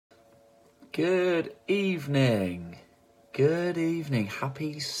Good evening. Good evening.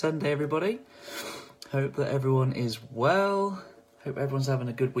 Happy Sunday, everybody. Hope that everyone is well. Hope everyone's having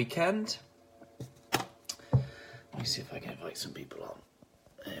a good weekend. Let me see if I can invite some people on.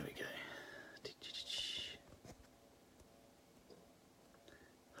 There we go.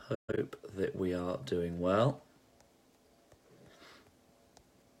 Hope that we are doing well.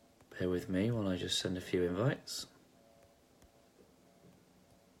 Bear with me while I just send a few invites.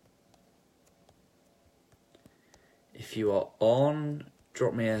 If you are on,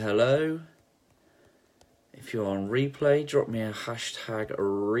 drop me a hello. If you're on replay, drop me a hashtag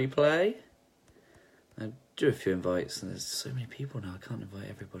replay. And do a few invites, and there's so many people now, I can't invite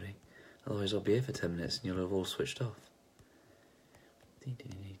everybody. Otherwise I'll be here for 10 minutes and you'll have all switched off.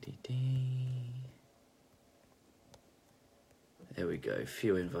 There we go,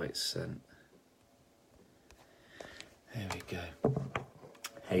 few invites sent. There we go.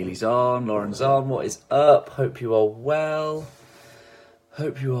 Hayley's on, Lauren's on, what is up? Hope you are well.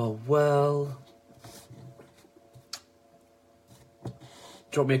 Hope you are well.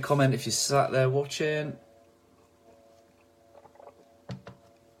 Drop me a comment if you sat there watching.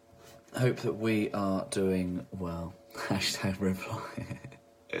 Hope that we are doing well. Hashtag reply.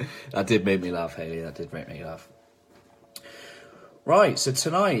 That did make me laugh, Hayley, that did make me laugh. Right, so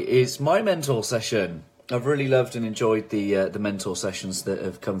tonight is my mentor session. I've really loved and enjoyed the mentor sessions that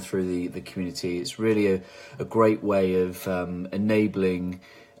have come through the community. It's really a great way of enabling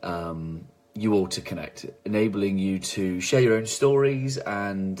you all to connect, enabling you to share your own stories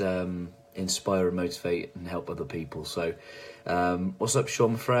and inspire and motivate and help other people. So what's up,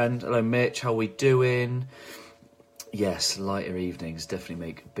 Sean, my friend? Hello, Mitch. How we doing? Yes, lighter evenings definitely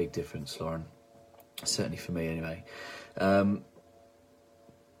make a big difference, Lauren. Certainly for me anyway.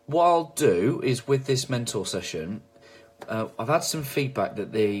 What I'll do is with this mentor session, I've had some feedback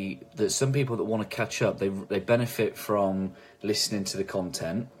that some people that want to catch up, they benefit from listening to the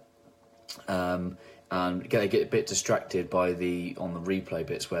content, and they get a bit distracted by on the replay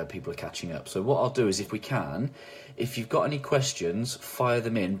bits where people are catching up. So what I'll do is, if you've got any questions, fire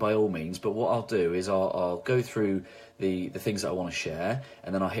them in by all means. But what I'll do is I'll go through the things that I want to share,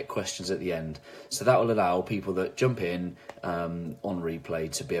 and then I'll hit questions at the end. So that will allow people that jump in on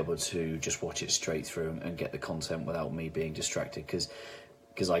replay to be able to just watch it straight through and get the content without me being distracted,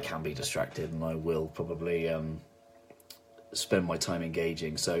 because I can be distracted and I will probably spend my time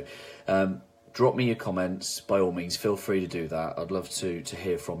engaging. So drop me your comments, by all means, feel free to do that. I'd love to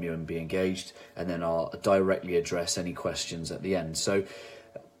hear from you and be engaged, and then I'll directly address any questions at the end. So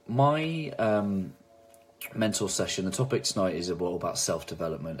my mentor session, the topic tonight is about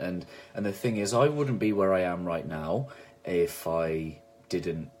self-development, and the thing is, I wouldn't be where I am right now if I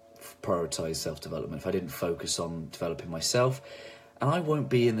didn't prioritize self-development, if I didn't focus on developing myself, and I won't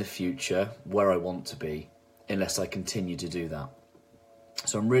be in the future where I want to be unless I continue to do that.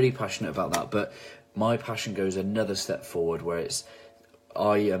 So I'm really passionate about that, but my passion goes another step forward, where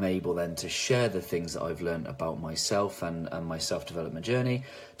I am able then to share the things that I've learned about myself and my self-development journey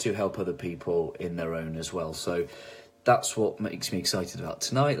to help other people in their own as well. So that's what makes me excited about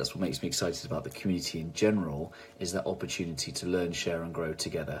tonight. That's what makes me excited about the community in general, is that opportunity to learn, share and grow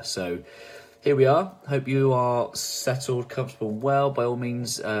together. So here we are. Hope you are settled, comfortable and well. By all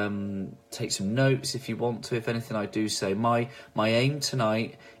means, take some notes if you want to. If anything I do say, my aim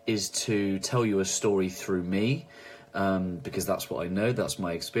tonight is to tell you a story through me, because that's what I know, that's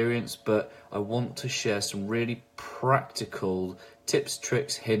my experience, but I want to share some really practical tips,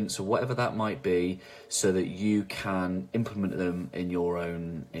 tricks, hints, or whatever that might be, so that you can implement them in your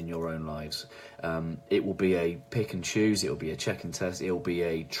own lives. It will be a pick and choose, it will be a check and test, it will be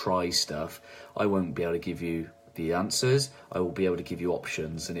a try stuff. I won't be able to give you the answers, I will be able to give you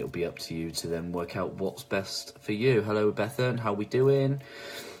options, and it'll be up to you to then work out what's best for you. Hello, Bethan, how we doing?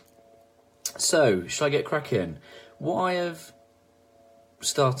 So, shall I get cracking? What I have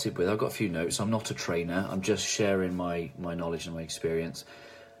started with, I've got a few notes. I'm not a trainer. I'm just sharing my knowledge and my experience.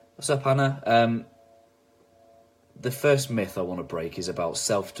 What's up, Anna? The first myth I want to break is about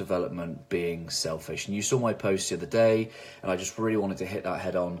self-development being selfish. And you saw my post the other day, and I just really wanted to hit that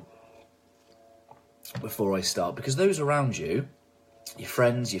head on before I start. Because those around you, your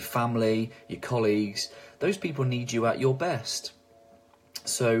friends, your family, your colleagues, those people need you at your best.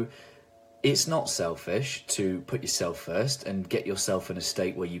 So it's not selfish to put yourself first and get yourself in a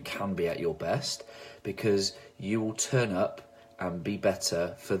state where you can be at your best, because you will turn up and be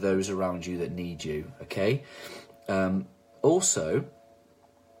better for those around you that need you, okay? Also,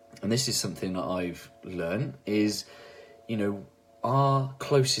 and this is something that I've learned, is, our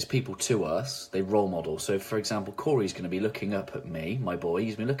closest people to us, they role model. So, for example, Corey's going to be looking up at me, my boy.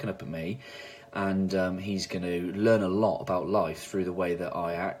 He's been looking up at me, and he's going to learn a lot about life through the way that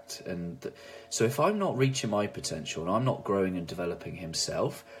I act. And so, if I'm not reaching my potential and I'm not growing and developing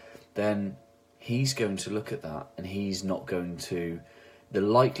himself, then he's going to look at that, and he's not going to. The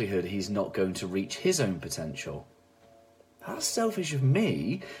likelihood he's not going to reach his own potential. That's selfish of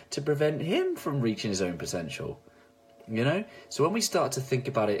me to prevent him from reaching his own potential. You know? So when we start to think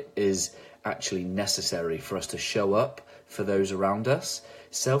about it as actually necessary for us to show up for those around us,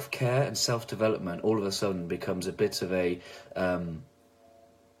 self-care and self-development all of a sudden becomes a bit of a,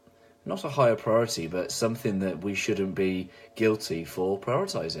 not a higher priority, but something that we shouldn't be guilty for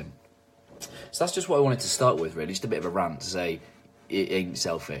prioritising. So that's just what I wanted to start with, really. Just a bit of a rant to say it ain't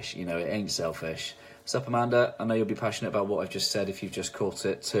selfish. You know, it ain't selfish. What's up, Amanda? I know you'll be passionate about what I've just said if you've just caught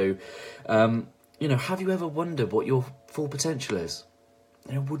it too. You know, have you ever wondered what your full potential is?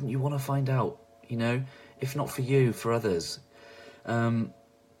 You know, wouldn't you want to find out? You know, if not for you, for others.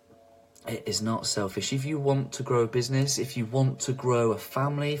 It is not selfish. If you want to grow a business, if you want to grow a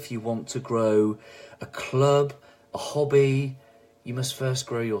family, if you want to grow a club, a hobby, you must first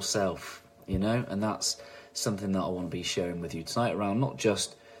grow yourself, you know? And that's something that I want to be sharing with you tonight around not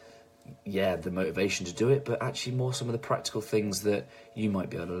just, the motivation to do it, but actually more some of the practical things that you might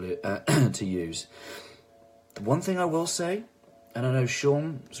be able to use. The one thing I will say, and I know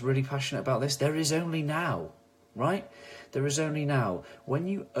Sean's really passionate about this, there is only now, right? There is only now. When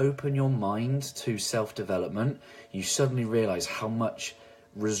you open your mind to self-development, you suddenly realise how much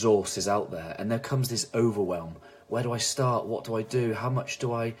resource is out there, and there comes this overwhelm. Where do I start? What do I do? How much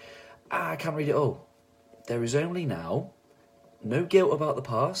do I can't read it all. There is only now. No guilt about the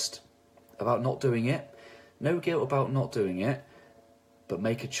past, about not doing it. No guilt about not doing it, but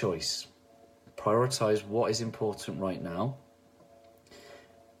make a choice. Prioritise what is important right now,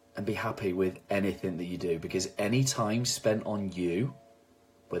 and be happy with anything that you do, because any time spent on you,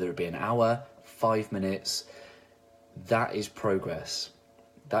 whether it be an hour, 5 minutes, that is progress.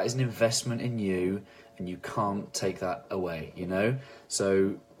 That is an investment in you, and you can't take that away, you know?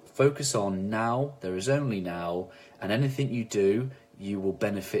 So focus on now, there is only now, and anything you do, you will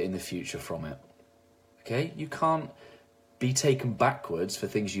benefit in the future from it. Okay? You can't be taken backwards for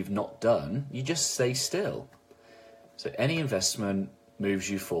things you've not done, you just stay still. So any investment moves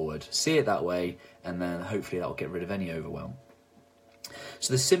you forward. See it that way, and then hopefully that will get rid of any overwhelm.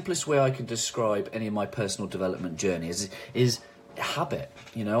 So the simplest way I can describe any of my personal development journey is habit.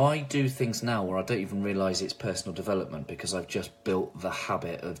 You know, I do things now where I don't even realise it's personal development because I've just built the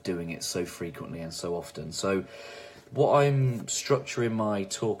habit of doing it so frequently and so often. So what I'm structuring my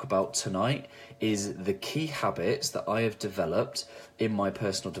talk about tonight is the key habits that I have developed in my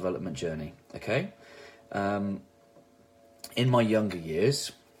personal development journey, okay? In my younger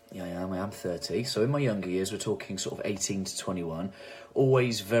years, I'm 30, so in my younger years, we're talking sort of 18 to 21,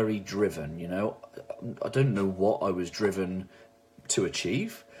 always very driven, you know. I don't know what I was driven to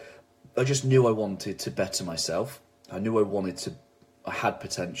achieve. I just knew I wanted to better myself. I knew I had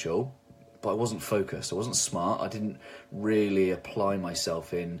potential, but I wasn't focused. I wasn't smart. I didn't really apply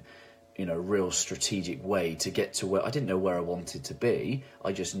myself in, a real strategic way to get to where I didn't know where I wanted to be.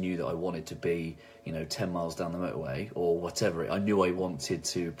 I just knew that I wanted to be, 10 miles down the motorway or whatever. I knew I wanted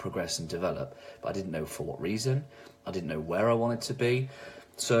to progress and develop, but I didn't know for what reason. I didn't know where I wanted to be.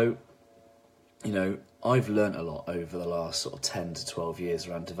 So, I've learnt a lot over the last sort of 10 to 12 years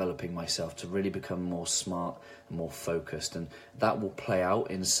around developing myself to really become more smart and more focused. And that will play out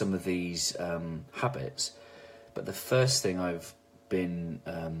in some of these habits. But the first thing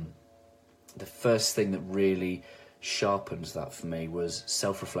that really sharpened that for me was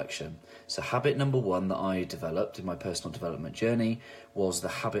self-reflection. So habit number one that I developed in my personal development journey was the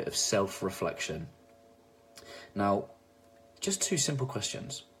habit of self-reflection. Now, just two simple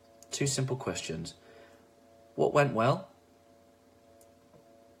questions. What went well?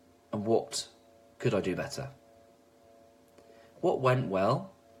 And what could I do better? What went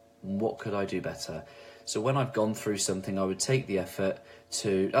well? And what could I do better? So when I've gone through something, I would take the effort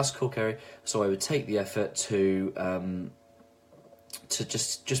to... That's cool, Kerry. So I would take the effort to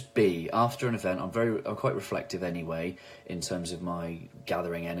just be. After an event, I'm quite reflective anyway in terms of my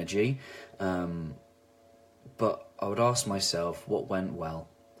gathering energy. But I would ask myself what went well.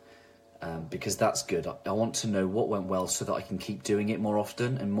 Because that's good. I want to know what went well so that I can keep doing it more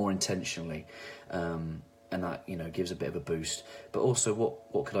often and more intentionally. And that, gives a bit of a boost. But also,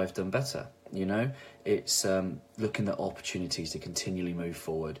 what could I have done better? It's looking at opportunities to continually move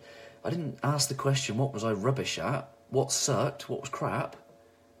forward. I didn't ask the question, what was I rubbish at? What sucked? What was crap?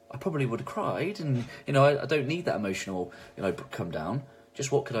 I probably would have cried, and I don't need that emotional come down.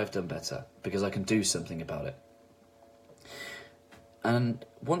 Just what could I have done better? Because I can do something about it. And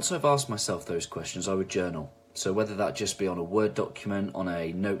once I've asked myself those questions, I would journal. So whether that just be on a Word document, on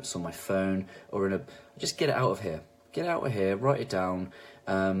a notes on my phone, or just get it out of here. Get it out of here, write it down.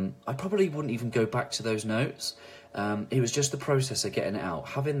 I probably wouldn't even go back to those notes. It was just the process of getting it out,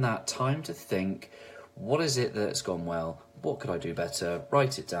 having that time to think, what is it that's gone well? What could I do better?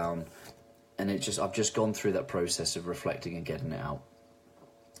 Write it down. And I've just gone through that process of reflecting and getting it out.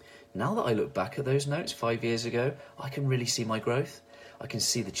 Now that I look back at those notes 5 years ago, I can really see my growth. I can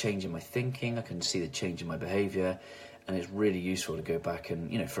see the change in my thinking. I can see the change in my behaviour. And it's really useful to go back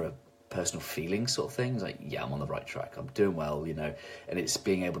and, for a personal feeling sort of things, like, yeah, I'm on the right track. I'm doing well, and it's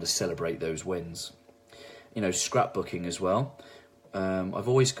being able to celebrate those wins. Scrapbooking as well. I've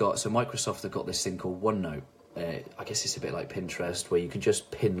always got, so Microsoft have got this thing called OneNote. I guess it's a bit like Pinterest, where you can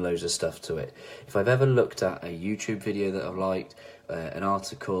just pin loads of stuff to it. If I've ever looked at a YouTube video that I've liked, an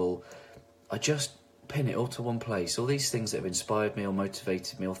article, I just pin it all to one place. All these things that have inspired me or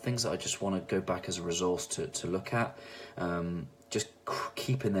motivated me, or things that I just want to go back as a resource to look at, just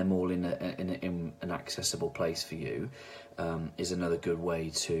keeping them all in an accessible place for you is another good way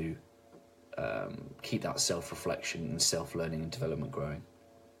to keep that self-reflection and self-learning and development growing.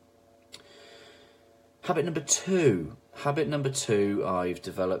 Habit number two I've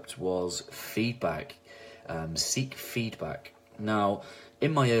developed was feedback. Seek feedback. Now,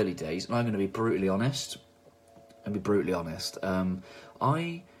 in my early days, and I'm going to be brutally honest,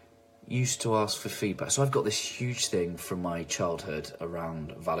 I used to ask for feedback. So I've got this huge thing from my childhood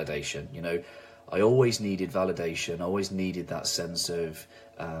around validation. I always needed validation. I always needed that sense of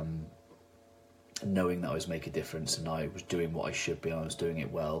knowing that I was making a difference and I was doing what I should be, I was doing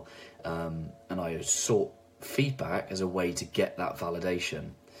it well, and I sought feedback as a way to get that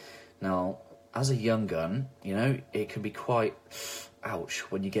validation. Now, as a young gun, it can be quite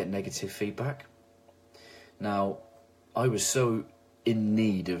ouch when you get negative feedback. Now, I was so in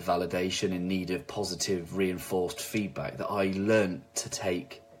need of validation, in need of positive reinforced feedback, that I learned to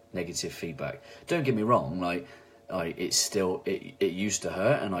take negative feedback. Don't get me wrong, it used to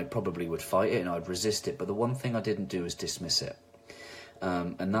hurt, and I probably would fight it and I'd resist it, but the one thing I didn't do is dismiss it.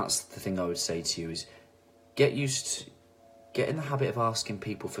 And that's the thing I would say to you is get in the habit of asking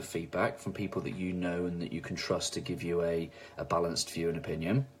people for feedback from people that you know and that you can trust to give you a balanced view and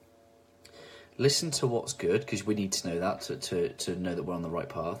opinion. Listen to what's good, because we need to know that to know that we're on the right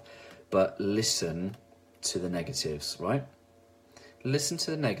path, but listen to the negatives, right? Listen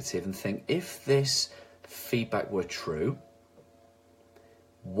to the negative and think, if this feedback were true,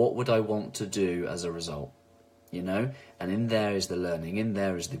 what would I want to do as a result? And in there is the learning, in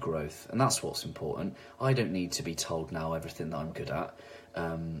there is the growth, and that's what's important. I don't need to be told now everything that I'm good at,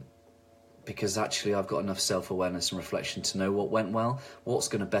 because actually I've got enough self-awareness and reflection to know what went well. What's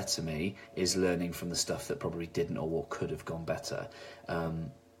going to better me is learning from the stuff that probably didn't, or what could have gone better.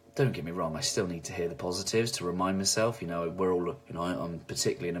 Don't get me wrong, I still need to hear the positives to remind myself, we're all, I'm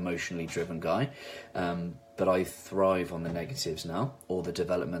particularly an emotionally driven guy, but I thrive on the negatives now, or the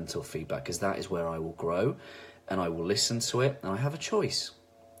developmental feedback, because that is where I will grow, and I will listen to it, and I have a choice.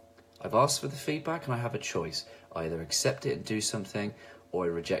 I've asked for the feedback, and I have a choice. I either accept it and do something, or I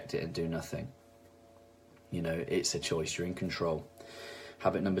reject it and do nothing. It's a choice, you're in control.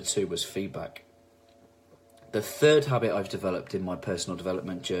 Habit number 2 was feedback. The third habit I've developed in my personal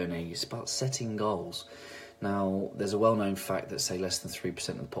development journey is about setting goals. Now, there's a well-known fact that say less than 3%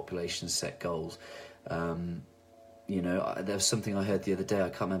 of the population set goals. There was something I heard the other day, I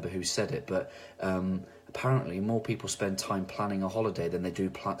can't remember who said it, but apparently more people spend time planning a holiday than they do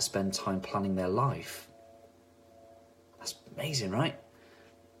spend time planning their life. That's amazing, right?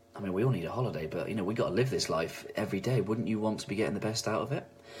 I mean, we all need a holiday, but, we got to live this life every day. Wouldn't you want to be getting the best out of it?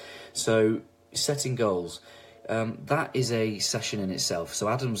 So, setting goals. That is a session in itself. So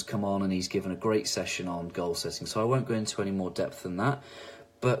Adam's come on and he's given a great session on goal setting. So I won't go into any more depth than that.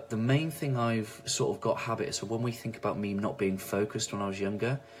 But the main thing I've sort of got habit, so when we think about me not being focused when I was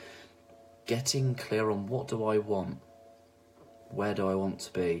younger, getting clear on what do I want? Where do I want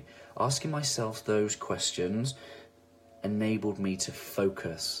to be? Asking myself those questions enabled me to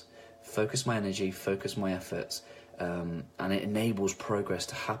focus my energy, focus my efforts, and it enables progress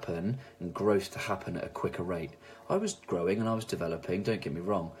to happen and growth to happen at a quicker rate. I was growing and I was developing, don't get me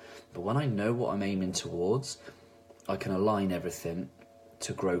wrong, but when I know what I'm aiming towards, I can align everything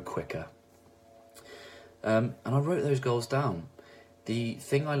to grow quicker. And I wrote those goals down. The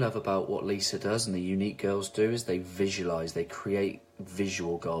thing I love about what Lisa does and the unique girls do is they visualise, they create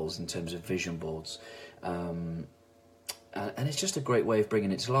visual goals in terms of vision boards. and it's just a great way of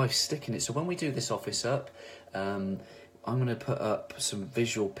bringing it to life, sticking it. So when we do this office up, I'm going to put up some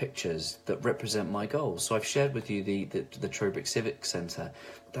visual pictures that represent my goals. So I've shared with you the Trowbridge Civic Centre.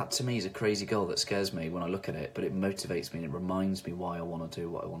 That to me is a crazy goal that scares me when I look at it, but it motivates me and it reminds me why I want to do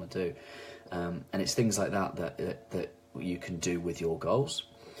what I want to do. And it's things like that you can do with your goals.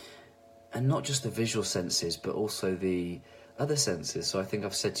 And not just the visual senses, but also the other senses. So I think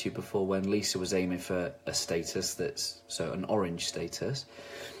I've said to you before, when Lisa was aiming for a status so an orange status,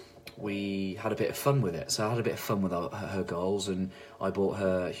 we had a bit of fun with it. So I had a bit of fun with her goals, and I bought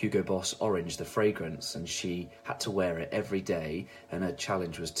her Hugo Boss Orange, the fragrance, and she had to wear it every day, and her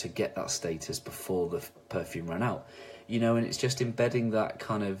challenge was to get that status before the perfume ran out. You know, and it's just embedding that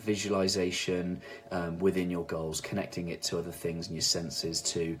kind of visualization within your goals, connecting it to other things and your senses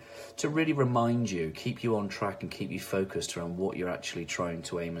to really remind you, keep you on track and keep you focused around what you're actually trying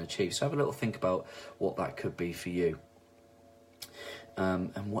to aim and achieve. So have a little think about what that could be for you.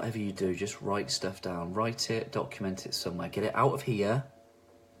 And whatever you do, just write stuff down, write it, document it somewhere, get it out of here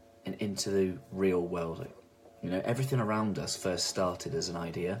and into the real world. You know, everything around us first started as an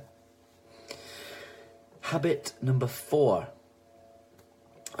idea. Habit number 4.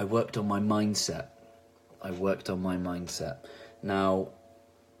 I worked on my mindset. Now,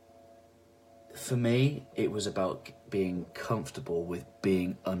 for me, it was about being comfortable with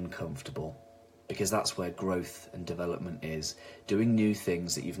being uncomfortable, because that's where growth and development is. Doing new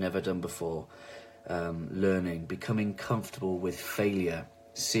things that you've never done before, learning, becoming comfortable with failure,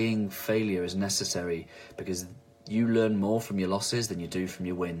 seeing failure as necessary, because you learn more from your losses than you do from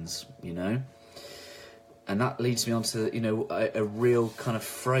your wins, you know? And that leads me on to, you know, a real kind of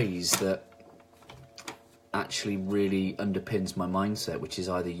phrase that actually really underpins my mindset, which is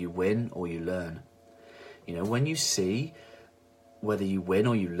either you win or you learn. You know, when you see whether you win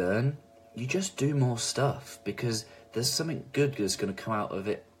or you learn, you just do more stuff, because there's something good that's going to come out of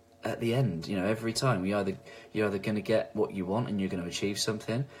it at the end. You know, every time you're either going to get what you want and you're going to achieve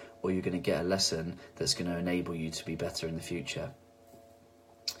something, or you're going to get a lesson that's going to enable you to be better in the future.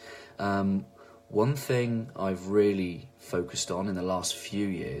 One thing I've really focused on in the last few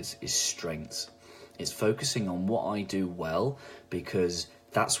years is strengths. It's focusing on what I do well, because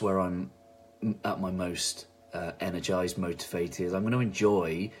that's where I'm at my most energized, motivated. I'm going to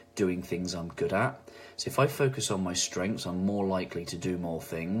enjoy doing things I'm good at. So if I focus on my strengths, I'm more likely to do more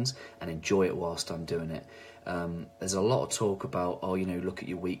things and enjoy it whilst I'm doing it. There's a lot of talk about, look at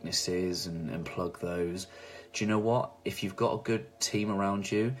your weaknesses and plug those. Do you know what? If you've got a good team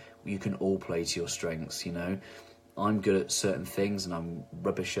around you, you can all play to your strengths, you know. I'm good at certain things and I'm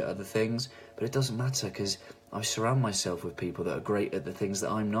rubbish at other things, but it doesn't matter, because I surround myself with people that are great at the things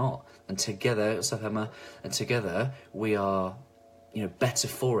that I'm not. And together, what's up, Emma? And together we are, better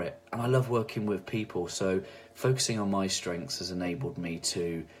for it. And I love working with people. So focusing on my strengths has enabled me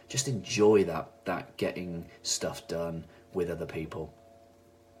to just enjoy that getting stuff done with other people.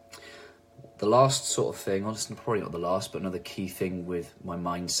 The last sort of thing, honestly, probably not the last, but another key thing with my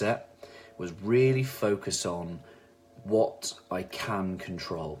mindset was really focus on what I can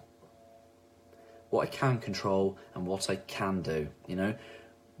control. What I can control and what I can do,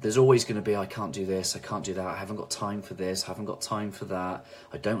 There's always going to be, I can't do this, I can't do that, I haven't got time for this, I haven't got time for that,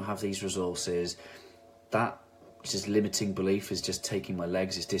 I don't have these resources. That just limiting belief is just taking my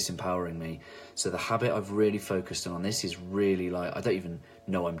legs, it's disempowering me. So the habit I've really focused on this is really like, I don't even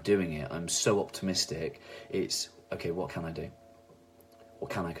know I'm doing it, I'm so optimistic. It's, okay, what can I do? What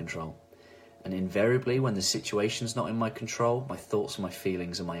can I control? And invariably, when the situation's not in my control, my thoughts and my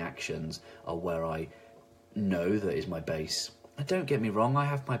feelings and my actions are where I know that is my base. And don't get me wrong, I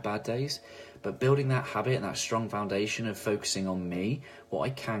have my bad days, but building that habit and that strong foundation of focusing on me, what I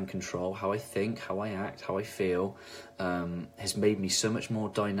can control, how I think, how I act, how I feel, has made me so much more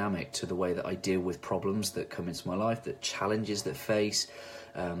dynamic to the way that I deal with problems that come into my life, that challenges that face.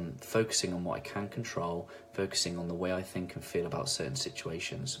 Focusing on what I can control, focusing on the way I think and feel about certain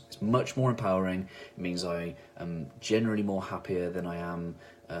situations. It's much more empowering. It means I am generally more happier than I am,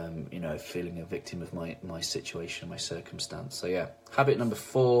 feeling a victim of my situation, my circumstance. So yeah, habit number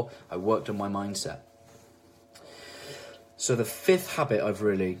 4, I worked on my mindset. So the fifth habit I've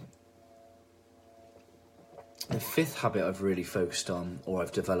really focused on, or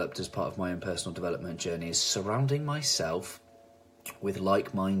I've developed as part of my own personal development journey, is surrounding myself with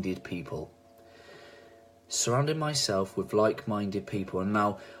like-minded people. Surrounding myself with like-minded people. And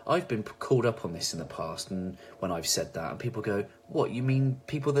now, I've been called up on this in the past, and when I've said that, and people go, what, you mean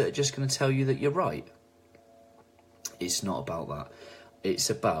people that are just going to tell you that you're right? It's not about that. It's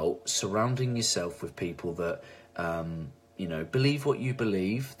about surrounding yourself with people that, believe what you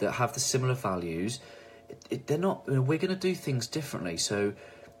believe, that have the similar values. they're not. We're going to do things differently, so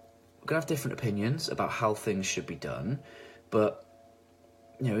we're going to have different opinions about how things should be done. But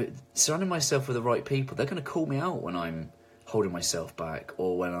surrounding myself with the right people, they're going to call me out when I'm holding myself back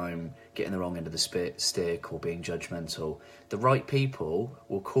or when I'm getting the wrong end of the stick or being judgmental. The right people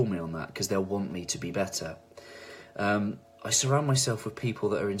will call me on that because they'll want me to be better. I surround myself with people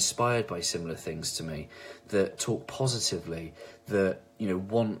that are inspired by similar things to me, that talk positively, that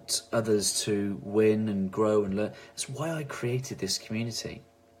want others to win and grow and learn. That's why I created this community.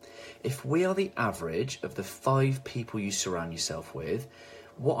 If we are the average of the 5 people you surround yourself with,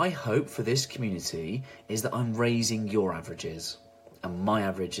 what I hope for this community is that I'm raising your averages and my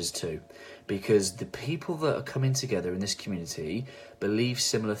averages too, because the people that are coming together in this community believe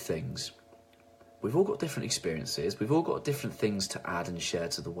similar things. We've all got different experiences, we've all got different things to add and share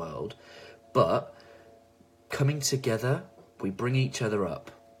to the world, but coming together, we bring each other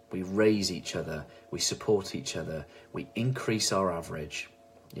up, we raise each other, we support each other, we increase our average,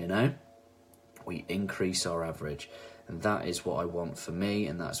 we increase our average. And that is what I want for me,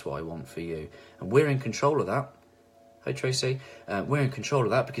 and that's what I want for you. And we're in control of that. Hi, Tracy. We're in control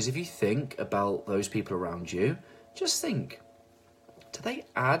of that because if you think about those people around you, just think, do they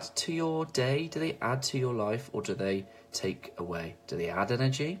add to your day? Do they add to your life? Or do they take away? Do they add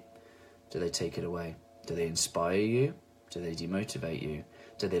energy? Do they take it away? Do they inspire you? Do they demotivate you?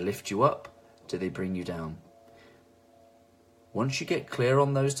 Do they lift you up? Do they bring you down? Once you get clear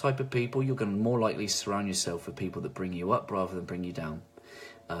on those type of people, you're going to more likely surround yourself with people that bring you up rather than bring you down.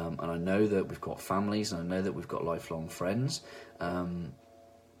 And I know that we've got families and I know that we've got lifelong friends.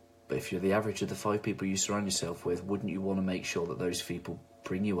 But if you're the average of the 5 people you surround yourself with, wouldn't you want to make sure that those people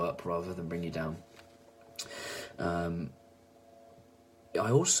bring you up rather than bring you down? I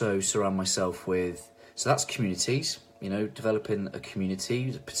also surround myself with, so that's communities, developing a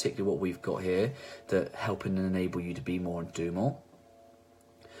community, particularly what we've got here, that help and enable you to be more and do more.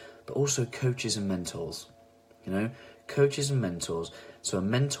 But also coaches and mentors, coaches and mentors. So a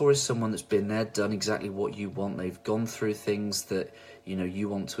mentor is someone that's been there, done exactly what you want. They've gone through things that, you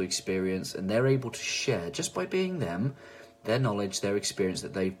want to experience, and they're able to share, just by being them, their knowledge, their experience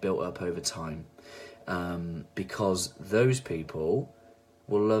that they've built up over time. Because those people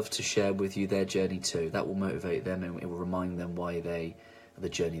will love to share with you their journey too. That will motivate them and it will remind them why the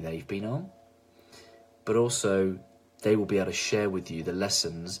journey they've been on. But also, they will be able to share with you the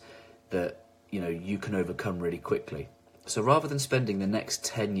lessons that, you can overcome really quickly. So rather than spending the next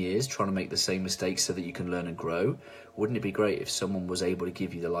 10 years trying to make the same mistakes so that you can learn and grow, wouldn't it be great if someone was able to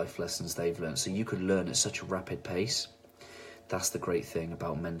give you the life lessons they've learned so you could learn at such a rapid pace? That's the great thing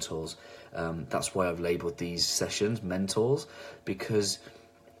about mentors. That's why I've labelled these sessions mentors, because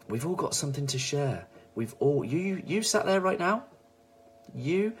we've all got something to share. You sat there right now.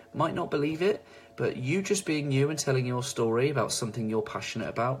 You might not believe it, but you just being you and telling your story about something you're passionate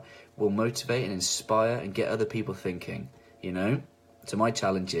about will motivate and inspire and get other people thinking, So my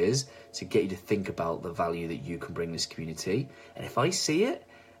challenge is to get you to think about the value that you can bring this community. And if I see it,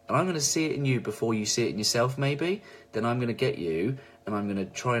 and I'm going to see it in you before you see it in yourself maybe, then I'm going to get you and I'm going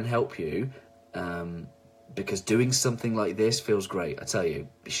to try and help you, because doing something like this feels great. I tell you,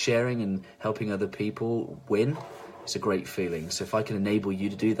 sharing and helping other people win, it's a great feeling. So if I can enable you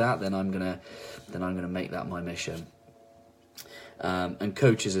to do that, then I'm gonna make that my mission. And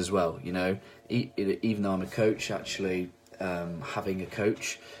coaches as well, even though I'm a coach, actually having a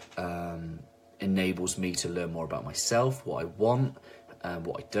coach enables me to learn more about myself, what I want,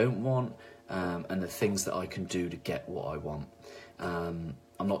 what I don't want, and the things that I can do to get what I want.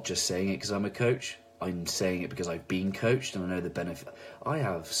 I'm not just saying it because I'm a coach. I'm saying it because I've been coached and I know the benefit. I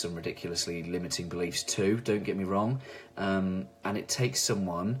have some ridiculously limiting beliefs too, don't get me wrong. And it takes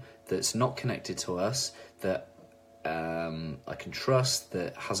someone that's not connected to us, that I can trust,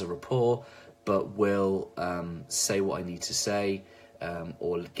 that has a rapport, but will say what I need to say,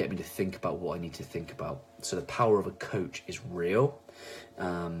 or get me to think about what I need to think about. So the power of a coach is real.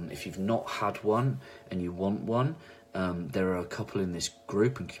 If you've not had one and you want one, there are a couple in this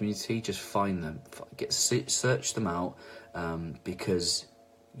group and community. Just find them, search them out, because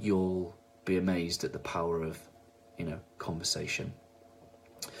you'll be amazed at the power of, conversation.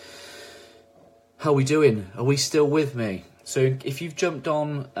 How are we doing? Are we still with me? So if you've jumped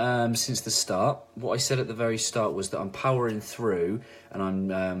on since the start, what I said at the very start was that I'm powering through and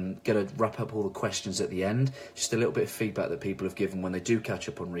I'm going to wrap up all the questions at the end. Just a little bit of feedback that people have given when they do catch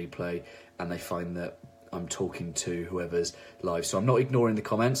up on replay and they find that I'm talking to whoever's live. So I'm not ignoring the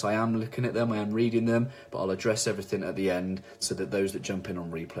comments. I am looking at them. I am reading them. But I'll address everything at the end so that those that jump in on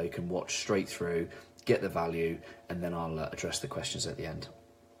replay can watch straight through, get the value, and then I'll address the questions at the end.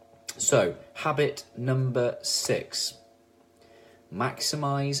 So, habit number 6.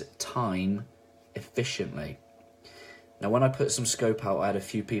 Maximise time efficiently. Now, when I put some scope out, I had a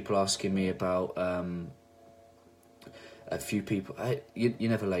few people asking me about... you're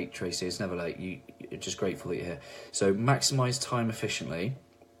never late, Tracy. It's never late. You're just grateful that you're here. So, maximise time efficiently.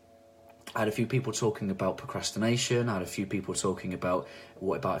 I had a few people talking about procrastination. I had a few people talking about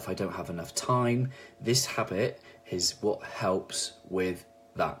what about if I don't have enough time. This habit is what helps with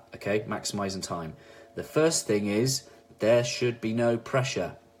that, okay? Maximising time. The first thing is there should be no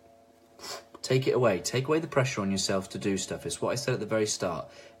pressure. Take it away. Take away the pressure on yourself to do stuff. It's what I said at the very start.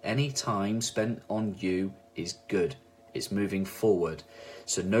 Any time spent on you is good. It's moving forward.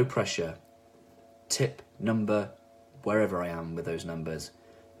 So no pressure. Tip number, wherever I am with those numbers.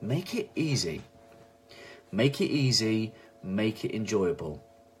 Make it easy. Make it easy. Make it enjoyable.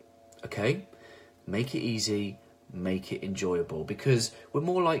 Okay? Make it easy. Make it enjoyable. Because we're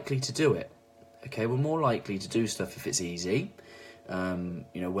more likely to do it. Okay? We're more likely to do stuff if it's easy.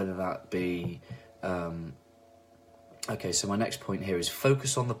 Whether that be... Okay, so my next point here is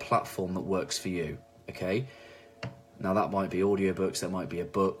focus on the platform that works for you. Okay? Now that might be audiobooks, that might be a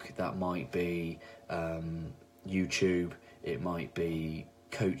book, that might be YouTube, it might be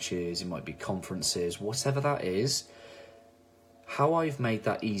coaches, it might be conferences, whatever that is. How I've made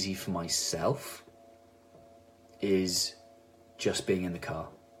that easy for myself is just being in the car,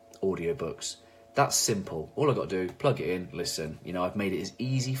 audiobooks. That's simple. All I've got to do, plug it in, listen. I've made it as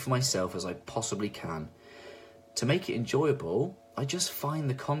easy for myself as I possibly can. To make it enjoyable, I just find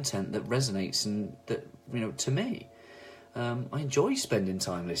the content that resonates and that, to me. I enjoy spending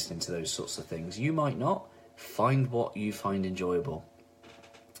time listening to those sorts of things. You might not. Find what you find enjoyable.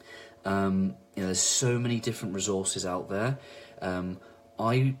 There's so many different resources out there.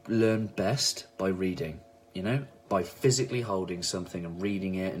 I learn best by reading, by physically holding something and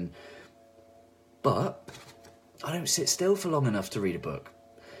reading it. But I don't sit still for long enough to read a book.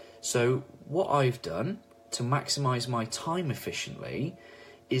 So what I've done to maximise my time efficiently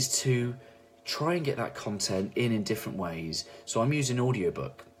is to try and get that content in different ways. So I'm using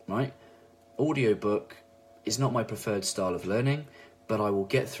audiobook, right? Audiobook is not my preferred style of learning, but I will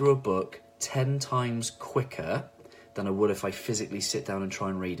get through a book 10 times quicker than I would if I physically sit down and try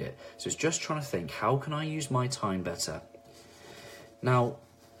and read it. So it's just trying to think, how can I use my time better? Now,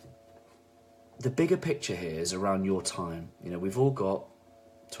 the bigger picture here is around your time. We've all got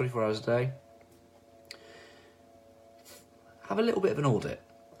 24 hours a day. Have a little bit of an audit.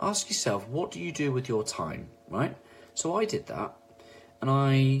 Ask yourself, what do you do with your time, right? So I did that, and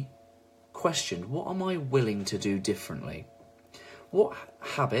I questioned, what am I willing to do differently? What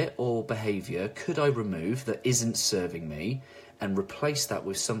habit or behaviour could I remove that isn't serving me and replace that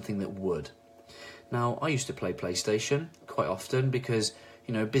with something that would? Now, I used to play PlayStation quite often because,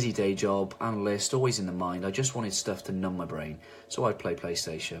 busy day job, analyst, always in the mind. I just wanted stuff to numb my brain, so I'd play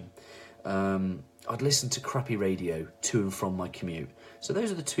PlayStation. I'd listen to crappy radio to and from my commute. So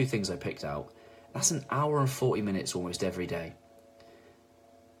those are the two things I picked out. That's an hour and 40 minutes almost every day.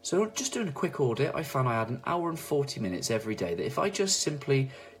 So just doing a quick audit, I found I had an hour and 40 minutes every day that if I just simply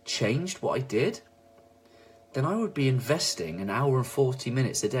changed what I did, then I would be investing an hour and 40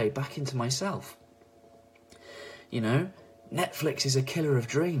 minutes a day back into myself. Netflix is a killer of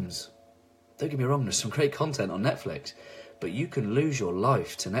dreams. Don't get me wrong, there's some great content on Netflix, but you can lose your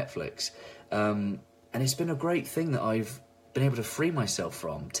life to Netflix. And it's been a great thing that I've been able to free myself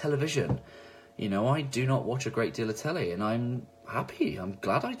from. Television. I do not watch a great deal of telly, and I'm happy. I'm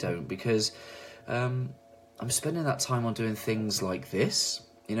glad I don't, because I'm spending that time on doing things like this,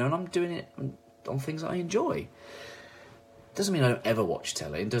 and I'm doing it on things that I enjoy. Doesn't mean I don't ever watch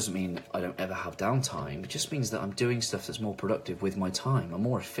telly. It doesn't mean I don't ever have downtime. It just means that I'm doing stuff that's more productive with my time. I'm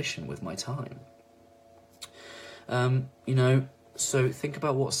more efficient with my time. So think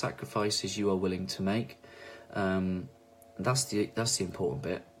about what sacrifices you are willing to make. That's the important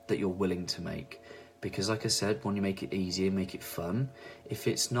bit, that you're willing to make. Because like I said, when you make it easy and make it fun, if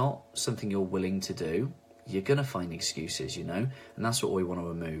it's not something you're willing to do, you're going to find excuses, and that's what we want to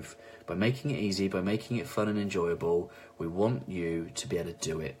remove. By making it easy, by making it fun and enjoyable, we want you to be able to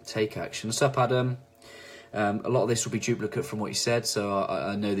do it. Take action. What's up, Adam? A lot of this will be duplicate from what you said, so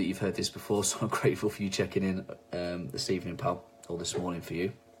I know that you've heard this before, so I'm grateful for you checking in this evening, pal, or this morning for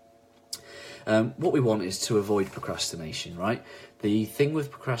you. What we want is to avoid procrastination, right? The thing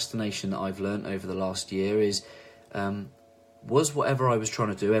with procrastination that I've learned over the last year is, was whatever I was trying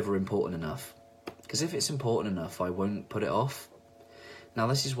to do ever important enough? Because if it's important enough, I won't put it off. Now,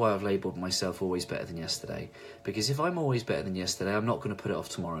 this is why I've labelled myself always better than yesterday. Because if I'm always better than yesterday, I'm not going to put it off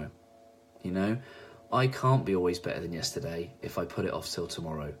tomorrow. I can't be always better than yesterday if I put it off till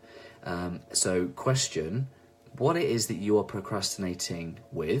tomorrow. So question what it is that you are procrastinating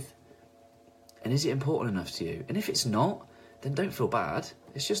with, and is it important enough to you? And if it's not, then don't feel bad.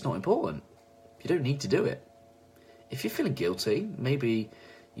 It's just not important. You don't need to do it. If you're feeling guilty, maybe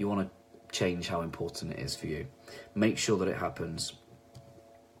you want to change how important it is for you. Make sure that it happens.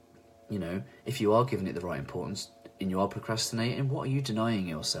 You know, if you are giving it the right importance and you are procrastinating, what are you denying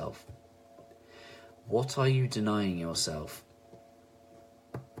yourself? What are you denying yourself?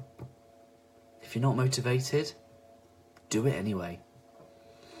 If you're not motivated, do it anyway.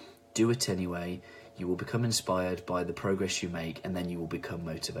 Do it anyway. You will become inspired by the progress you make, and then you will become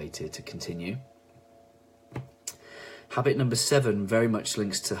motivated to continue. Habit number 7 very much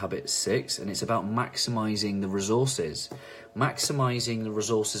links to habit 6, and it's about maximising the resources. Maximising the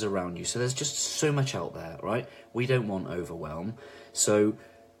resources around you. So there's just so much out there, right? We don't want overwhelm. So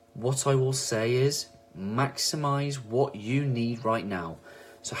what I will say is maximise what you need right now.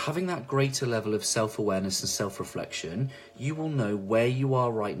 So having that greater level of self-awareness and self-reflection, you will know where you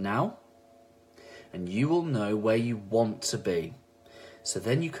are right now, and you will know where you want to be. So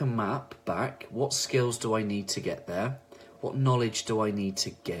then you can map back, what skills do I need to get there? What knowledge do I need to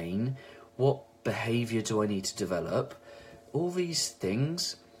gain? What behaviour do I need to develop? All these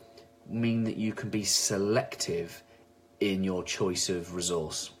things mean that you can be selective in your choice of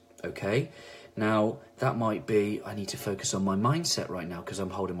resource, okay? Now, that might be, I need to focus on my mindset right now because I'm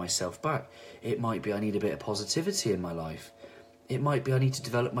holding myself back. It might be, I need a bit of positivity in my life. It might be, I need to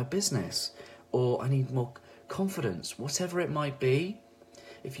develop my business, or I need more confidence. Whatever it might be,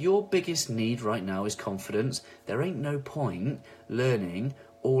 if your biggest need right now is confidence, there ain't no point learning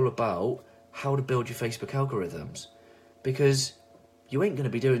all about how to build your Facebook algorithms, because you ain't going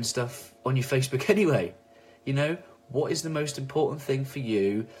to be doing stuff on your Facebook anyway. You know, what is the most important thing for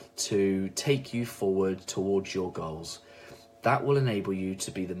you to take you forward towards your goals? That will enable you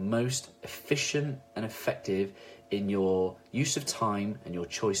to be the most efficient and effective in your use of time and your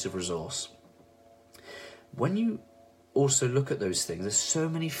choice of resource. When you also look at those things, there's so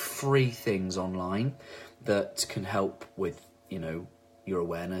many free things online that can help with, you know, your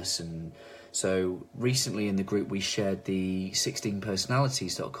awareness. And so recently in the group we shared the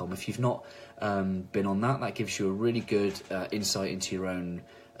 16personalities.com. If you've not been on that, that gives you a really good insight into your own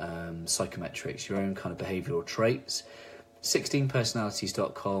psychometrics, your own kind of behavioural traits.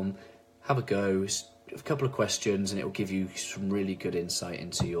 16personalities.com, have a go, a couple of questions, and it will give you some really good insight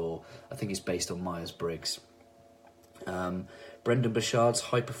into your, I think it's based on Myers-Briggs. Brendan Burchard's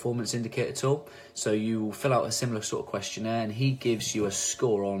high performance indicator tool. So you fill out a similar sort of questionnaire, and he gives you a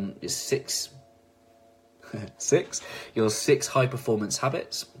score on your six high performance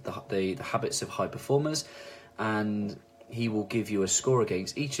habits, the habits of high performers, and he will give you a score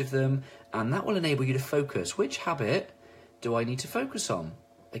against each of them, and that will enable you to focus. Which habit do I need to focus on?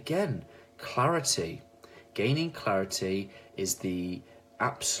 Again, clarity. Gaining clarity is the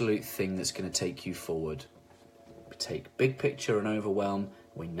absolute thing that's going to take you forward. We take big picture and overwhelm,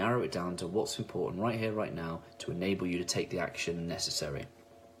 we narrow it down to what's important right here, right now, to enable you to take the action necessary.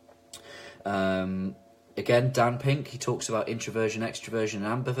 Again, Dan Pink, he talks about introversion, extroversion,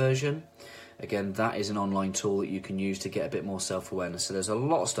 and ambiversion. Again, that is an online tool that you can use to get a bit more self-awareness. So there's a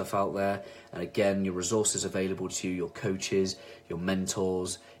lot of stuff out there. And again, your resources available to you, your coaches, your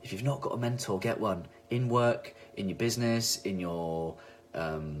mentors. If you've not got a mentor, get one. In work, in your business, in your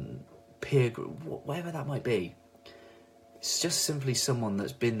peer group, whatever that might be. It's just simply someone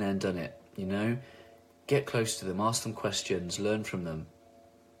that's been there and done it, you know. Get close to them, ask them questions, learn from them.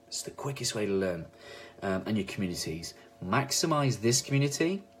 It's the quickest way to learn. And your communities. Maximise this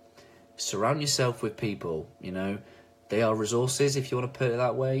community. Surround yourself with people, you know. They are resources, if you want to put it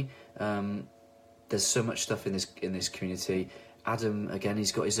that way. There's so much stuff in this community. Adam, again,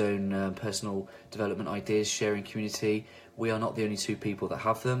 he's got his own personal development ideas, sharing community. We are not the only two people that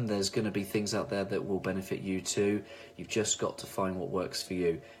have them. There's going to be things out there that will benefit you too. You've just got to find what works for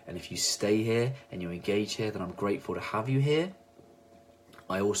you. And if you stay here and you engage here, then I'm grateful to have you here.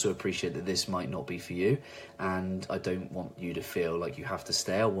 I also appreciate that this might not be for you, and I don't want you to feel like you have to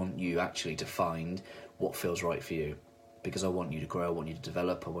stay. I want you actually to find what feels right for you, because I want you to grow, I want you to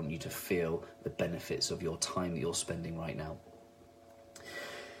develop, I want you to feel the benefits of your time that you're spending right now.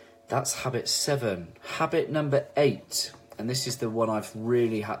 That's habit 7. Habit number 8, and this is the one I've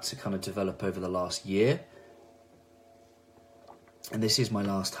really had to kind of develop over the last year, and this is my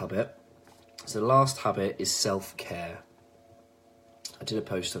last habit. So the last habit is self-care. I did a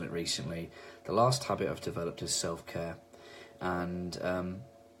post on it recently. The last habit I've developed is self-care. And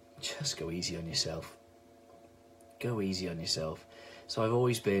just go easy on yourself. Go easy on yourself. So I've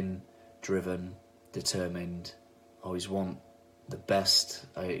always been driven. determined. I always want the best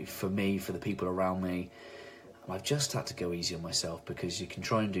for me, for the people around me. And I've just had to go easy on myself, because you can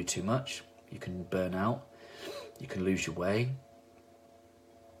try and do too much. You can burn out. You can lose your way.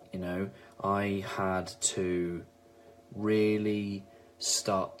 You know, I had to really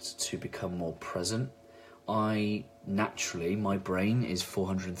start to become more present. My brain is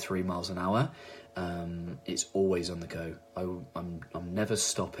 403 miles an hour. It's always on the go. I'm never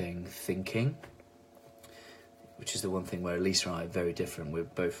stopping thinking, which is the one thing where Elisa and I are very different. We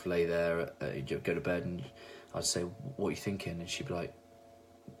both lay there, go to bed, and I'd say, "What are you thinking?" And she'd be like,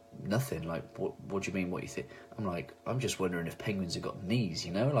 "Nothing." Like, what do you mean? What you think? I'm like, I'm just wondering if penguins have got knees.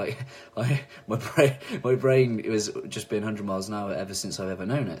 You know, like my brain was just been 100 miles an hour ever since I've ever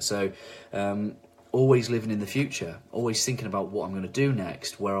known it. So, always living in the future, always thinking about what I'm going to do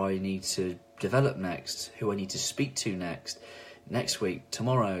next, where I need to develop next, who I need to speak to next week,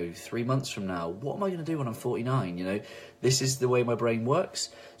 tomorrow, 3 months from now. What am I going to do when I'm 49? You know, this is the way my brain works.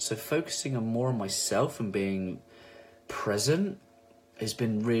 So focusing more on myself and being present has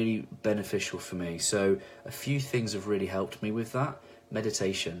been really beneficial for me. So a few things have really helped me with that.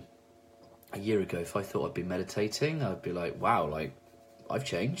 Meditation. A year ago, if I thought I'd be meditating, I'd be like, wow, like, I've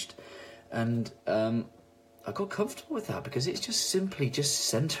changed. And I got comfortable with that, because it's just simply just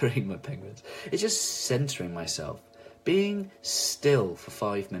centering my penguins. It's just centering myself. Being still for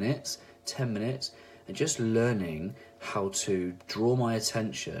 5 minutes, 10 minutes, and just learning how to draw my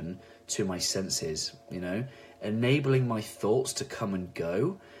attention to my senses, you know, enabling my thoughts to come and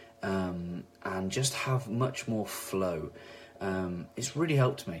go, and just have much more flow. It's really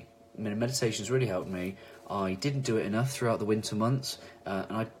helped me. I mean, meditation's really helped me. I didn't do it enough throughout the winter months,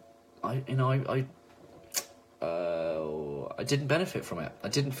 and I didn't benefit from it. I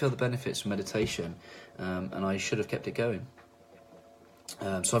didn't feel the benefits from meditation, and I should have kept it going.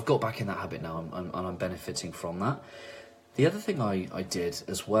 So I've got back in that habit now, and I'm benefiting from that. The other thing I did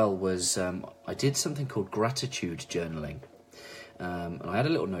as well was I did something called gratitude journaling. And I had a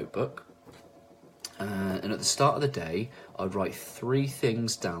little notebook, and at the start of the day, I'd write 3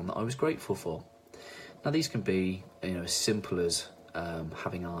 things down that I was grateful for. Now, these can be, you know, as simple as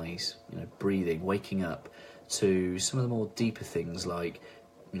having eyes, you know, breathing, waking up, to some of the more deeper things like,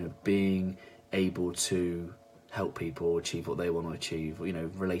 you know, being able to help people achieve what they want to achieve, you know,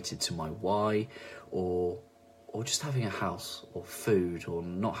 related to my why, or just having a house or food, or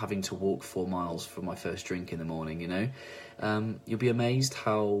not having to walk 4 miles for my first drink in the morning, you know. You'll be amazed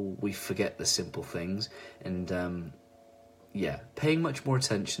how we forget the simple things, and paying much more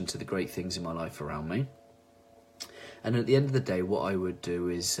attention to the great things in my life around me. And at the end of the day, what I would do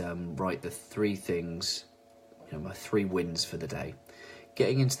is write the 3 things, you know, my 3 wins for the day.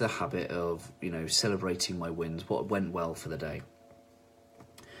 Getting into the habit of, you know, celebrating my wins, what went well for the day.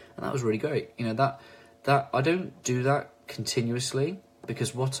 And that was really great. You know, that I don't do that continuously,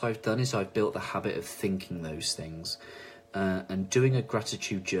 because what I've done is I've built the habit of thinking those things. And doing a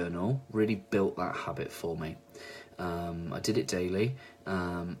gratitude journal really built that habit for me. I did it daily,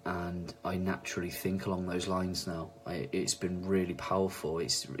 and I naturally think along those lines now. It's been really powerful.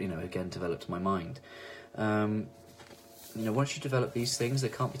 It's, you know, again, developed my mind. You know, once you develop these things, they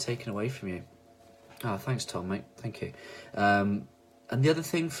can't be taken away from you. Oh, thanks, Tom, mate. Thank you. And the other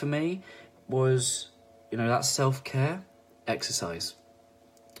thing for me was, you know, that self-care, exercise.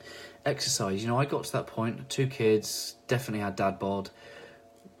 Exercise, you know, I got to that point, 2 kids, definitely had dad bod,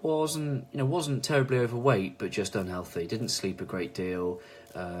 wasn't terribly overweight, but just unhealthy, didn't sleep a great deal,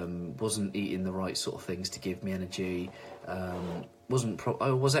 wasn't eating the right sort of things to give me energy, I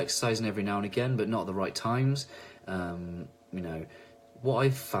was exercising every now and again, but not at the right times. You know, what I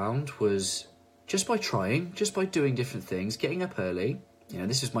found was just by doing different things, getting up early, you know,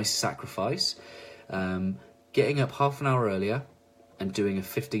 this is my sacrifice, getting up half an hour earlier and doing a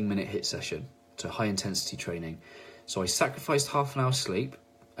 15-minute HIIT session, so high intensity training. So I sacrificed half an hour sleep,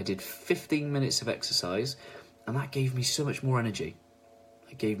 I did 15 minutes of exercise, and that gave me so much more energy.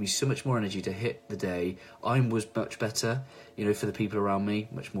 It gave me so much more energy to hit the day. I was much better, you know, for the people around me,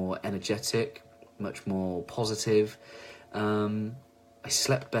 much more energetic, much more positive. I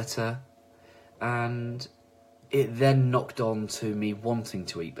slept better, and it then knocked on to me wanting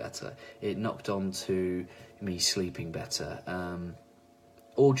to eat better. It knocked on to me sleeping better.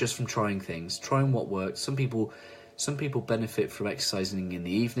 All just from trying things, trying what works. Some people benefit from exercising in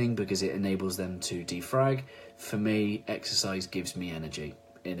the evening because it enables them to defrag. For me, exercise gives me energy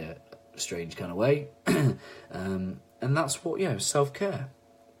in a strange kind of way. And that's what, self-care.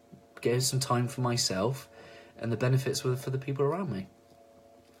 Getting some time for myself, and the benefits were for the people around me.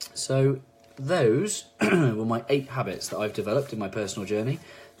 So those were my 8 habits that I've developed in my personal journey.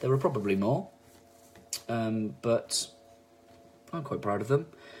 There were probably more. but I'm quite proud of them.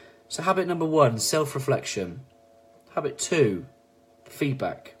 So habit number 1, self-reflection. Habit 2,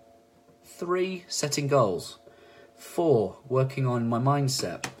 feedback. 3, setting goals. 4, working on my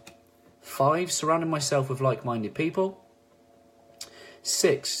mindset. 5, surrounding myself with like-minded people.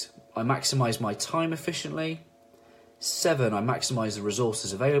 6, I maximise my time efficiently. 7, I maximise the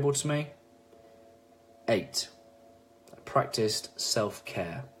resources available to me. 8, I practiced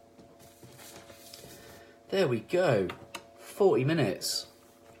self-care. There we go. 40 minutes.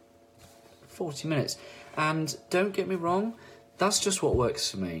 40 minutes. And don't get me wrong, that's just what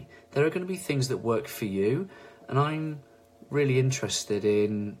works for me. There are going to be things that work for you, and I'm really interested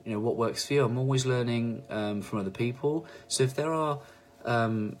in what works for you. I'm always learning from other people. So if there are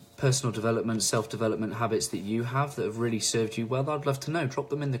personal development, self-development habits that you have that have really served you well, I'd love to know. Drop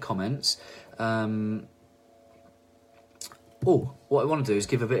them in the comments. What I want to do is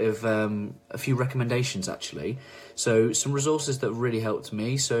give a bit of a few recommendations, actually. So some resources that really helped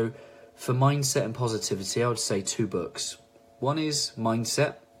me. So for mindset and positivity, I would say 2 books. One is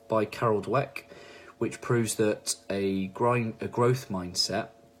Mindset by Carol Dweck, which proves that a growth mindset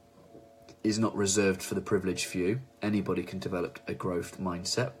is not reserved for the privileged few. Anybody can develop a growth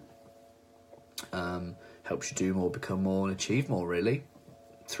mindset. Helps you do more, become more, and achieve more, really,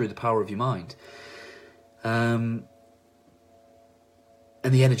 through the power of your mind. And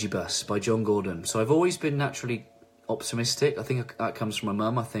The Energy Bus by John Gordon. So I've always been naturally optimistic. I think that comes from my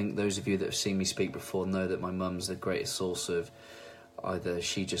mum. I think those of you that have seen me speak before know that my mum's the greatest source of either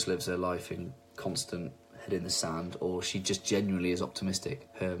she just lives her life in constant head in the sand, or she just genuinely is optimistic.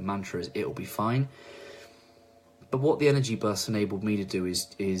 Her mantra is, it'll be fine. But what the Energy Bus enabled me to do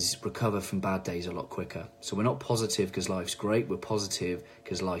is recover from bad days a lot quicker. So we're not positive because life's great, we're positive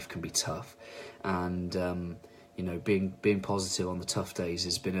because life can be tough. And being positive on the tough days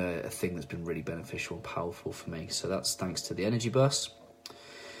has been a thing that's been really beneficial and powerful for me. So that's thanks to the Energy Bus.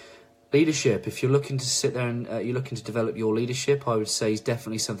 Leadership. If you're looking to sit there and you're looking to develop your leadership, I would say is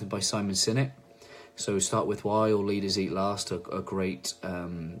definitely something by Simon Sinek. So Start With Why or Leaders Eat Last are great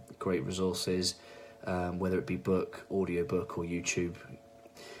resources, whether it be book, audiobook, or YouTube.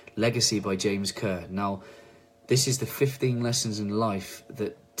 Legacy by James Kerr. Now, this is the 15 lessons in life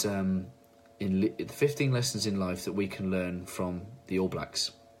that 15 lessons in life that we can learn from the All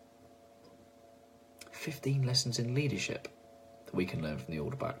Blacks. 15 lessons in leadership that we can learn from the All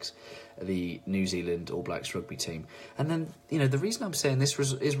Blacks, the New Zealand All Blacks rugby team. And then, the reason I'm saying this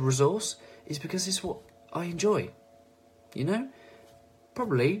is resource is because it's what I enjoy.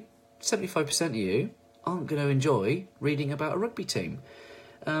 Probably 75% of you aren't going to enjoy reading about a rugby team.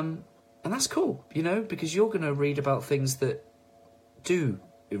 And that's cool, because you're going to read about things that do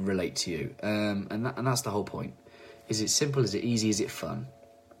relate to you. And that's the whole point. Is it simple? Is it easy? Is it fun?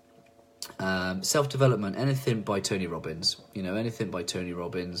 Self-development, anything by Tony Robbins. Anything by Tony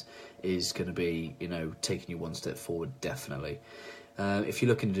Robbins is going to be, taking you one step forward, definitely. If you're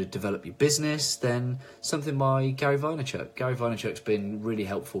looking to develop your business, then something by Gary Vaynerchuk. Gary Vaynerchuk's been really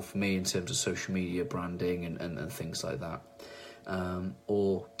helpful for me in terms of social media, branding, and things like that.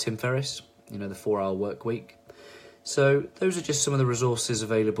 Or Tim Ferriss, the 4-hour work week. So those are just some of the resources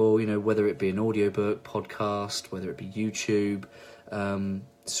available, whether it be an audiobook, podcast, whether it be YouTube.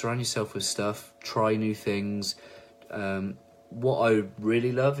 Surround yourself with stuff, try new things. What I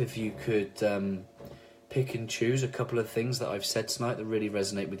really love, if you could pick and choose a couple of things that I've said tonight that really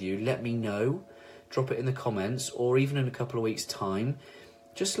resonate with you, let me know. Drop it in the comments, or even in a couple of weeks' time.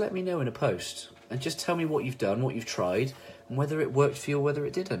 Just let me know in a post, and just tell me what you've done, what you've tried, and whether it worked for you or whether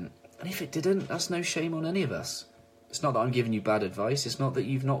it didn't. And if it didn't, that's no shame on any of us. It's not that I'm giving you bad advice. It's not that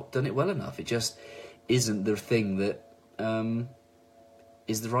you've not done it well enough. It just isn't the thing that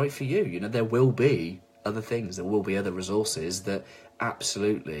is the right for you. There will be other things. There will be other resources that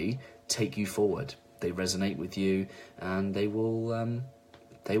absolutely take you forward. They resonate with you, and they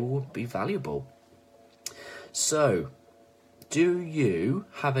will be valuable. So, do you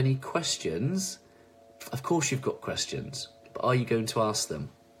have any questions? Of course you've got questions, but are you going to ask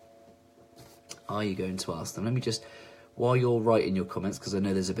them? Are you going to ask them? Let me just, while you're writing your comments, because I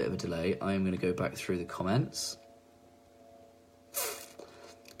know there's a bit of a delay, I am going to go back through the comments.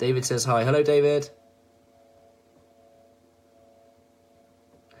 David says hi. Hello, David.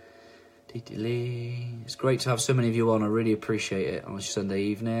 It's great to have so many of you on. I really appreciate it on a Sunday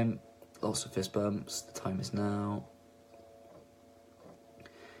evening. Lots of fist bumps. The time is now.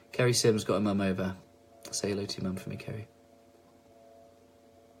 Kerry Sims got her mum over. Say hello to your mum for me, Kerry.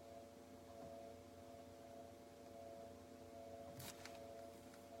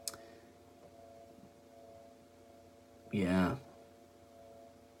 Yeah.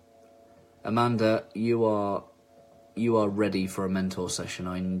 Amanda, you are ready for a mentor session.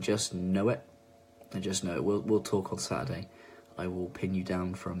 I just know it. I just know it. We'll talk on Saturday. I will pin you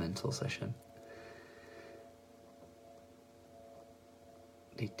down for a mentor session.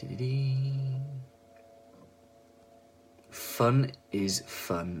 Fun is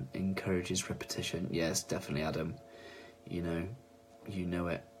fun. Encourages repetition. Yes, definitely, Adam. You know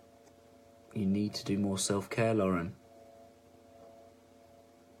it. You need to do more self-care, Lauren.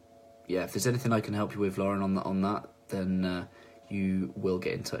 Yeah, if there's anything I can help you with, Lauren, on that, then you will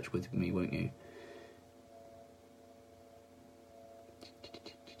get in touch with me, won't you?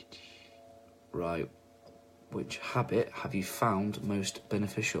 Right. Which habit have you found most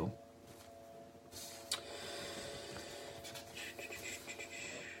beneficial?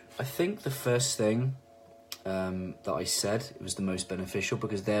 I think the first thing that I said, it was the most beneficial,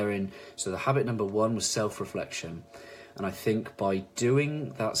 because so the habit number 1 was self-reflection. And I think by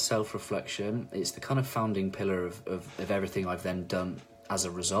doing that self-reflection, it's the kind of founding pillar of everything I've then done as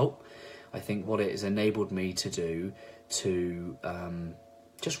a result. I think what it has enabled me to do to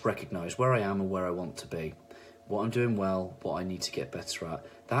just recognise where I am and where I want to be, what I'm doing well, what I need to get better at.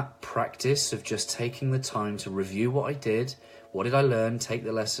 That practice of just taking the time to review what I did, what did I learn, take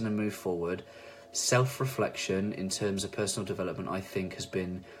the lesson and move forward. Self-reflection in terms of personal development, I think, has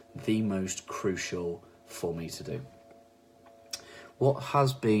been the most crucial for me to do. What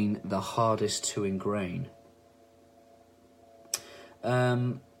has been the hardest to ingrain?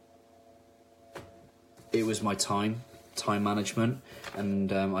 It was my time management,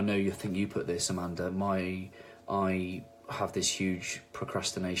 and I know you think you put this, Amanda. I have this huge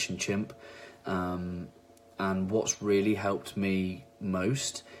procrastination chimp, and what's really helped me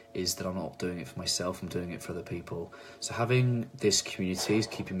most is that I'm not doing it for myself, I'm doing it for other people. So having this community is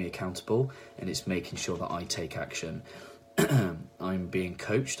keeping me accountable, and it's making sure that I take action. I'm being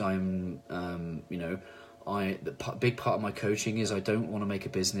coached. I'm, the big part of my coaching is I don't want to make a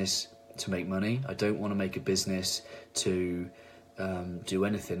business to make money. I don't want to make a business to do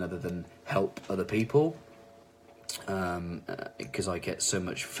anything other than help other people, because I get so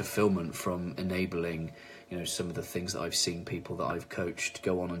much fulfillment from enabling, some of the things that I've seen people that I've coached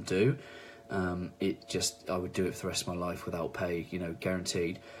go on and do. I would do it for the rest of my life without pay,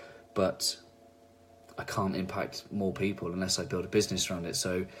 guaranteed. But I can't impact more people unless I build a business around it.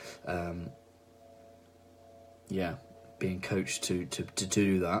 So, being coached to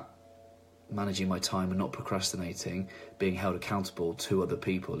do that, managing my time and not procrastinating, being held accountable to other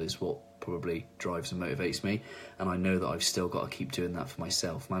people is what probably drives and motivates me. And I know that I've still got to keep doing that for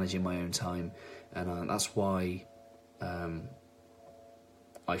myself, managing my own time. And that's why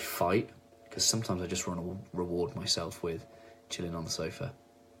I fight, because sometimes I just want to reward myself with chilling on the sofa.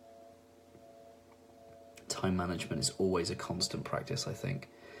 Time management is always a constant practice, I think.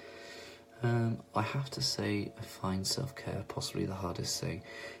 I have to say, I find self-care possibly the hardest thing.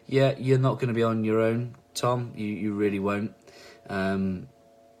 Yeah, you're not going to be on your own, Tom. You really won't. I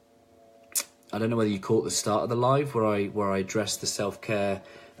don't know whether you caught the start of the live where I addressed the self-care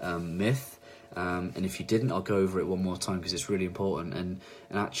myth. And if you didn't, I'll go over it one more time because it's really important. And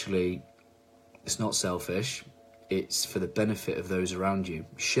actually, it's not selfish. It's for the benefit of those around you.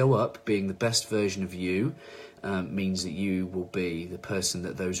 Show up being the best version of you means that you will be the person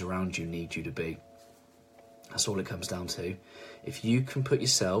that those around you need you to be. That's all it comes down to. If you can put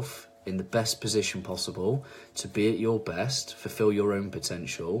yourself in the best position possible to be at your best, fulfill your own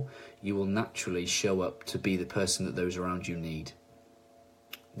potential, you will naturally show up to be the person that those around you need.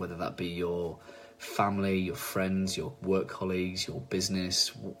 Whether that be your family, your friends, your work colleagues, your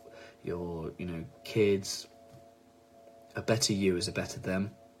business, your kids. A better you is a better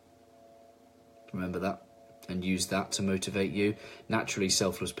them. Remember that, and use that to motivate you. Naturally,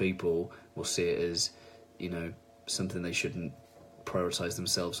 selfless people will see it as, something they shouldn't prioritise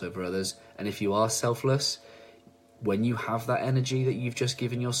themselves over others. And if you are selfless, when you have that energy that you've just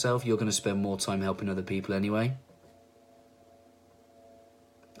given yourself, you're going to spend more time helping other people anyway.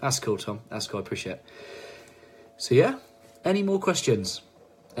 That's cool, Tom. That's cool. I appreciate it. So yeah, any more questions?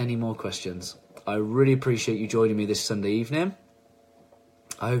 I really appreciate you joining me this Sunday evening.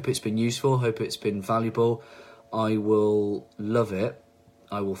 I hope it's been useful. I hope it's been valuable. I will love it.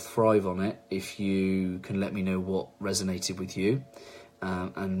 I will thrive on it if you can let me know what resonated with you.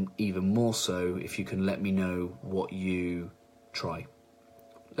 And even more so, if you can let me know what you try.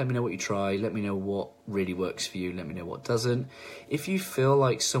 Let me know what you try. Let me know what really works for you. Let me know what doesn't. If you feel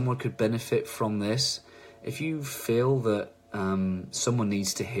like someone could benefit from this, if you feel that someone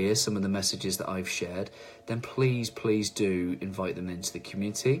needs to hear some of the messages that I've shared, then please do invite them into the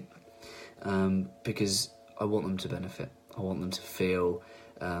community, because I want them to benefit. I want them to feel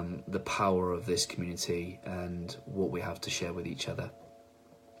the power of this community and what we have to share with each other.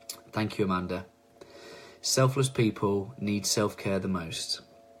 Thank you, Amanda. Selfless people need self-care the most.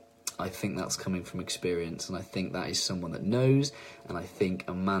 I think that's coming from experience, and I think that is someone that knows, and I think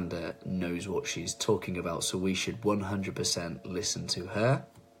Amanda knows what she's talking about, so we should 100% listen to her.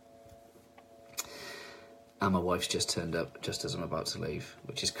 And my wife's just turned up just as I'm about to leave,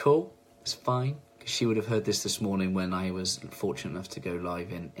 which is cool. It's fine, because she would have heard this morning when I was fortunate enough to go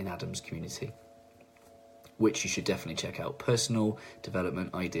live in Adam's community, which you should definitely check out. Personal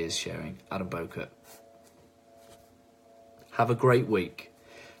development, ideas sharing, Adam Bowker. Have a great week.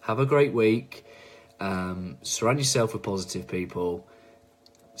 Have a great week. Surround yourself with positive people.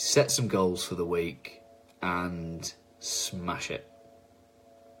 Set some goals for the week and smash it.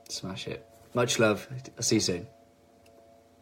 Smash it. Much love. I'll see you soon.